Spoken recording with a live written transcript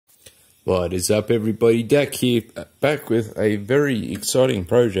What is up, everybody? Dak here, back with a very exciting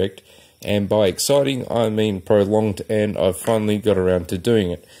project, and by exciting I mean prolonged, and I've finally got around to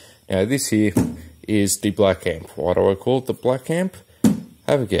doing it. Now this here is the black amp. Why do I call it the black amp?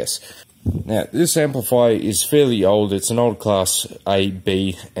 Have a guess. Now this amplifier is fairly old. It's an old class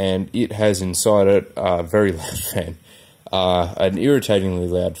AB, and it has inside it a very loud fan, an irritatingly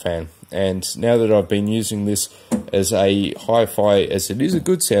loud fan. And now that I've been using this as a hi-fi, as it is a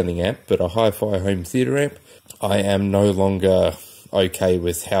good sounding amp, but a hi-fi home theatre amp, I am no longer okay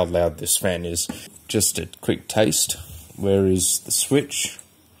with how loud this fan is. Just a quick taste. Where is the switch?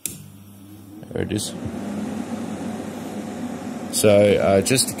 There it is. So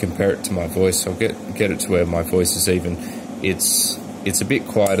just to compare it to my voice, I'll get it to where my voice is even. It's a bit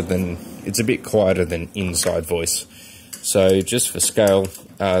quieter than inside voice. So just for scale,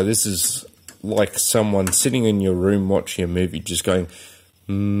 this is like someone sitting in your room watching a movie, just going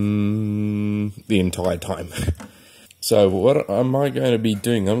the entire time. So what am I going to be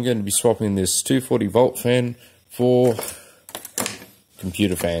doing? I'm going to be swapping this 240 volt fan for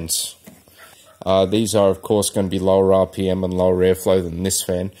computer fans. These are of course going to be lower RPM and lower airflow than this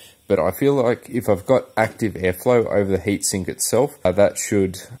fan, but I feel like if I've got active airflow over the heatsink itself, that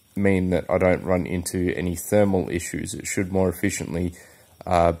should mean that I don't run into any thermal issues. It should more efficiently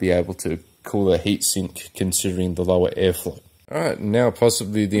be able to cool the heatsink considering the lower airflow. Alright, now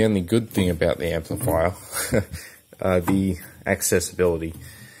possibly the only good thing about the amplifier, the accessibility.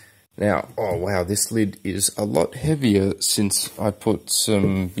 Now, oh wow, this lid is a lot heavier since I put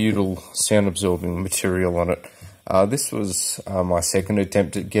some butyl sound absorbing material on it. This was my second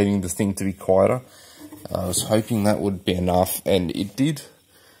attempt at getting the thing to be quieter. I was hoping that would be enough, and it did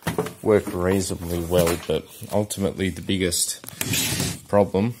work reasonably well, but ultimately the biggest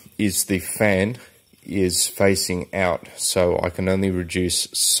problem is the fan is facing out, so I can only reduce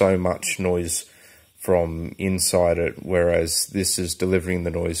so much noise from inside it, whereas this is delivering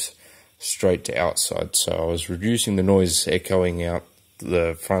the noise straight to outside. So I was reducing the noise echoing out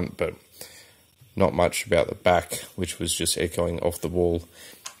the front, but not much about the back, which was just echoing off the wall.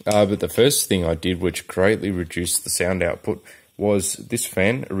 But the first thing I did, which greatly reduced the sound output, was this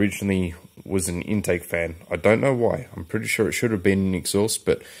fan originally was an intake fan. I don't know why. I'm pretty sure it should have been an exhaust,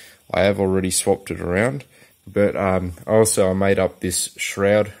 but I have already swapped it around. But also I made up this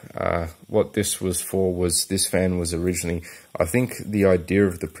shroud. What this was for was this fan was originally, I think the idea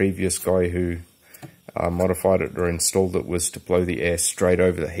of the previous guy who modified it or installed it was to blow the air straight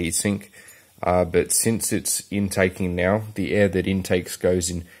over the heatsink. But since it's intaking now, the air that intakes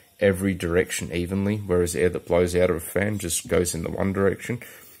goes in every direction evenly, whereas air that blows out of a fan just goes in the one direction.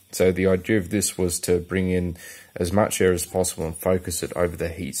 So the idea of this was to bring in as much air as possible and focus it over the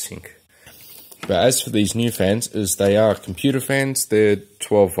heatsink. But as for these new fans, as they are computer fans, they're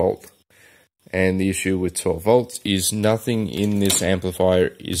 12 volt. And the issue with 12 volts is nothing in this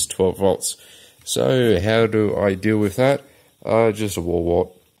amplifier is 12 volts. So how do I deal with that? Just a wall wart.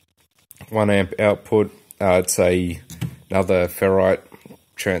 1 amp output. It's another ferrite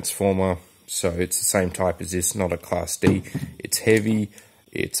transformer, so it's the same type as this, not a class D. It's heavy,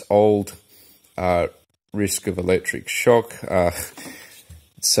 it's old, risk of electric shock.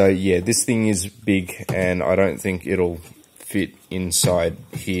 So yeah, this thing is big, and I don't think it'll fit inside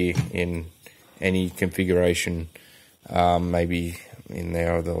here in any configuration. Maybe in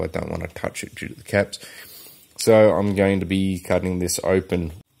there, although I don't want to touch it due to the caps. So I'm going to be cutting this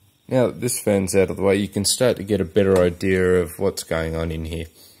open. Now that this fan's out of the way, you can start to get a better idea of what's going on in here.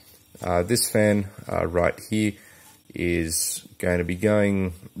 This fan right here is going to be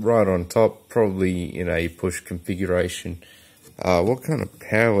going right on top, probably in a push configuration. What kind of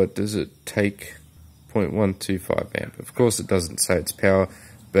power does it take? 0.125 amp. Of course it doesn't say its power,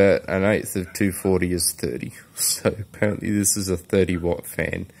 but an eighth of 240 is 30. So apparently this is a 30 watt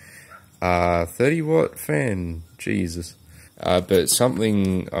fan. 30 watt fan, Jesus. But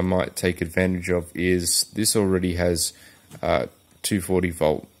something I might take advantage of is this already has 240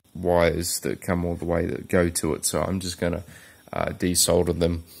 volt wires that come all the way that go to it. So I'm just going to desolder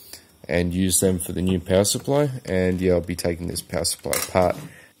them and use them for the new power supply. And yeah, I'll be taking this power supply apart.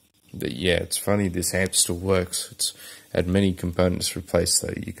 But yeah, it's funny this amp still works. It's had many components replaced,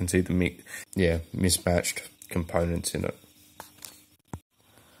 so you can see the mismatched components in it.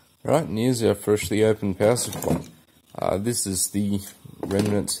 Right, and here's our freshly opened power supply. This is the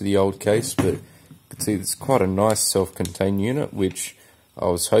remnants of the old case, but you can see it's quite a nice self-contained unit, which I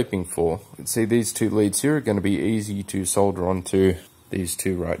was hoping for. You can see these two leads here are going to be easy to solder onto these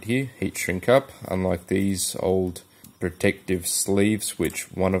two right here, heat shrink up, unlike these old protective sleeves,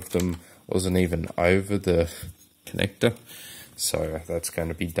 which one of them wasn't even over the connector. so that's going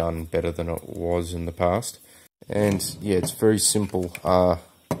to be done better than it was in the past. And yeah, it's very simple.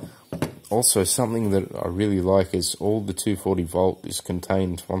 Also, something that I really like is all the 240 volt is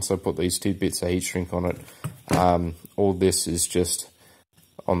contained. Once I put these 2 bits of heat shrink on it, all this is just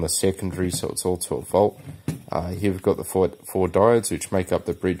on the secondary, so it's all 12 volt. Here we've got the four diodes which make up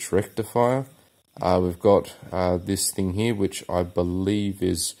the bridge rectifier. We've got this thing here, which I believe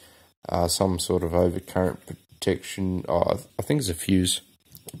is some sort of overcurrent protection. I think it's a fuse.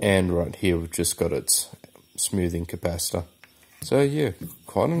 And right here we've just got its smoothing capacitor. So yeah,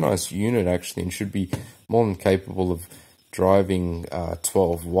 quite a nice unit actually, and should be more than capable of driving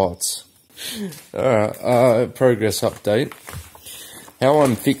 12 watts. Progress update. How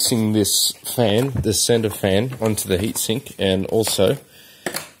I'm fixing this fan, the center fan, onto the heatsink, and also,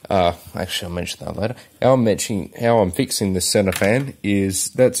 actually I'll mention that later. How I'm fixing the center fan is,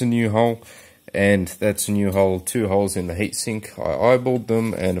 that's a new hole, and that's a new hole, 2 holes in the heatsink. I eyeballed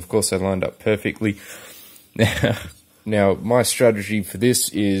them, and of course they lined up perfectly. Now, my strategy for this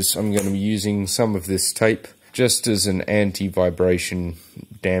is I'm going to be using some of this tape just as an anti-vibration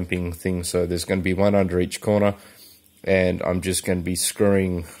damping thing. So there's going to be one under each corner, and I'm just going to be zip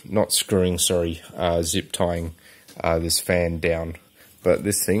tying this fan down. But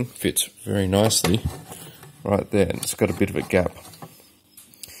this thing fits very nicely right there, and it's got a bit of a gap.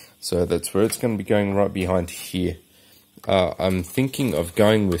 So that's where it's going to be going, right behind here. I'm thinking of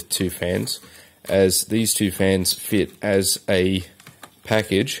going with 2 fans, as these 2 fans fit as a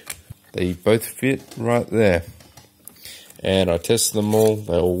package. They both fit right there, and I tested them all.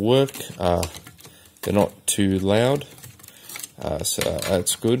 They all work. They're not too loud, so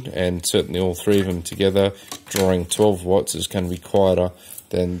that's good. And certainly all 3 of them together drawing 12 watts is going to be quieter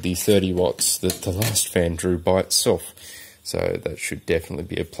than the 30 watts that the last fan drew by itself, so that should definitely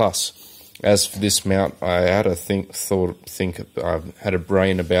be a plus. As for this mount, I had a had a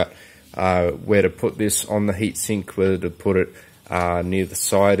brain about where to put this on the heatsink, whether to put it near the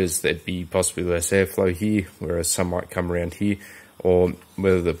side, as there'd be possibly less airflow here, whereas some might come around here, or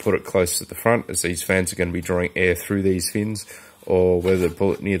whether to put it close to the front, as these fans are going to be drawing air through these fins, or whether to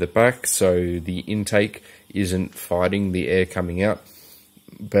pull it near the back so the intake isn't fighting the air coming out.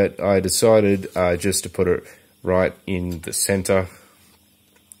 But I decided just to put it right in the center,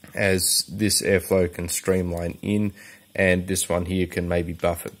 as this airflow can streamline in, and this one here can maybe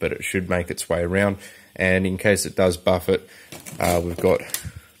buff it, but it should make its way around. And in case it does buff it, we've got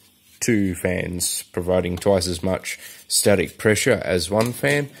 2 fans providing twice as much static pressure as 1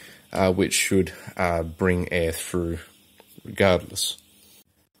 fan, which should bring air through regardless.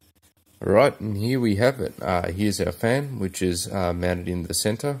 Right, and here we have it. Here's our fan, which is mounted in the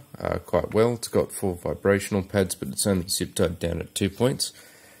center quite well. It's got 4 vibrational pads, but it's only zip tied down at 2 points.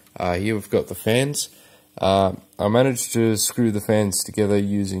 Here we've got the fans. I managed to screw the fans together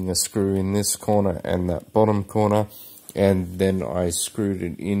using a screw in this corner and that bottom corner, and then I screwed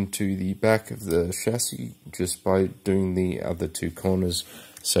it into the back of the chassis just by doing the other 2 corners,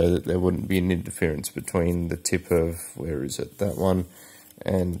 so that there wouldn't be an interference between the tip of, where is it, that one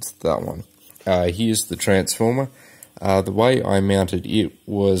and that one. Here's the transformer. The way I mounted it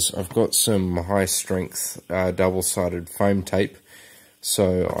was, I've got some high strength double-sided foam tape,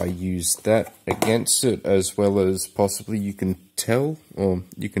 so I used that against it, as well as possibly, you can tell, or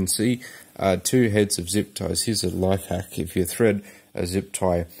you can see, 2 heads of zip ties. Here's a life hack: if you thread a zip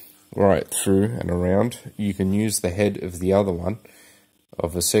tie right through and around, you can use the head of the other one,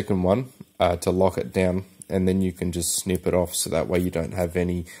 of a second one, to lock it down, and then you can just snip it off, so that way you don't have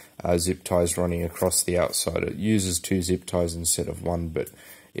any zip ties running across the outside. It uses 2 zip ties instead of 1, but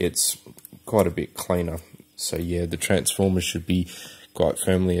it's quite a bit cleaner. So yeah, the transformer should be quite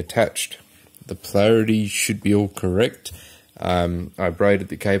firmly attached. The polarity should be all correct. I braided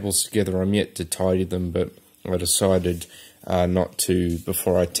the cables together. I'm yet to tidy them, but I decided not to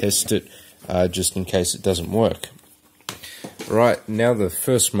before I test it, just in case it doesn't work. Right, now the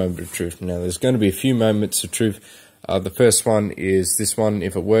first moment of truth. Now there's going to be a few moments of truth. The first one is this one,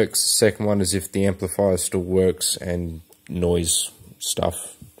 if it works. The second one is if the amplifier still works, and noise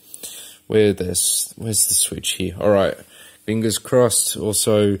stuff. Where's the switch here? Alright, fingers crossed.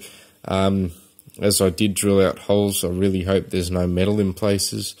 Also, as I did drill out holes, I really hope there's no metal in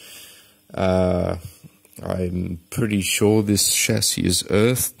places. I'm pretty sure this chassis is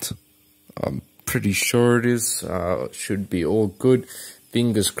earthed. I'm pretty sure it is. It should be all good.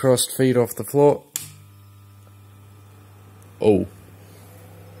 Fingers crossed, feet off the floor. Oh,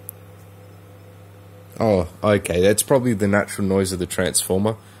 okay, that's probably the natural noise of the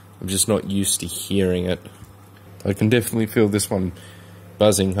transformer. I'm just not used to hearing it. I can definitely feel this one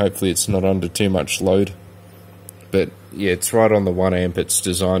buzzing. Hopefully it's not under too much load. But yeah, it's right on the 1 amp it's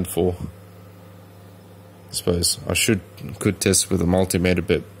designed for. I suppose I could test with a multimeter,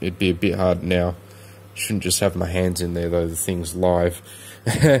 but it'd be a bit hard now. Shouldn't just have my hands in there though, the thing's live.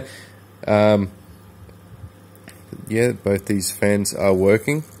 Yeah, both these fans are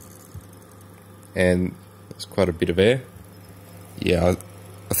working, and there's quite a bit of air. Yeah,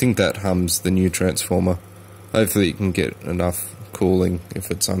 I think that hums the new transformer. Hopefully you can get enough cooling if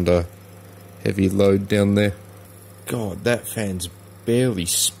it's under heavy load down there. God, that fan's barely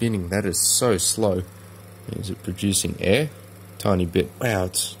spinning. That is so slow. Is it producing air? Tiny bit. Wow,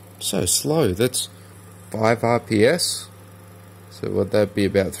 it's so slow. That's 5 RPS. So would that be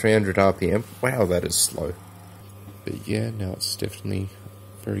about 300 RPM? Wow, that is slow. But yeah, now it's definitely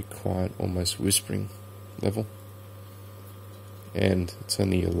very quiet, almost whispering level. And it's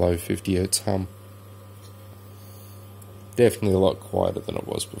only a low 50 Hz hum. Definitely a lot quieter than it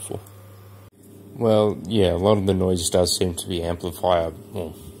was before. Well, yeah, a lot of the noise does seem to be amplifier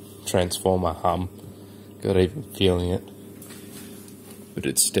or transformer hum. Got even feeling it. But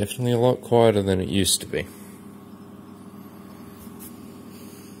it's definitely a lot quieter than it used to be.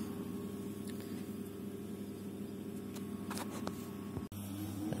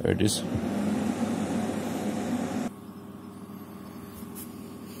 There it is.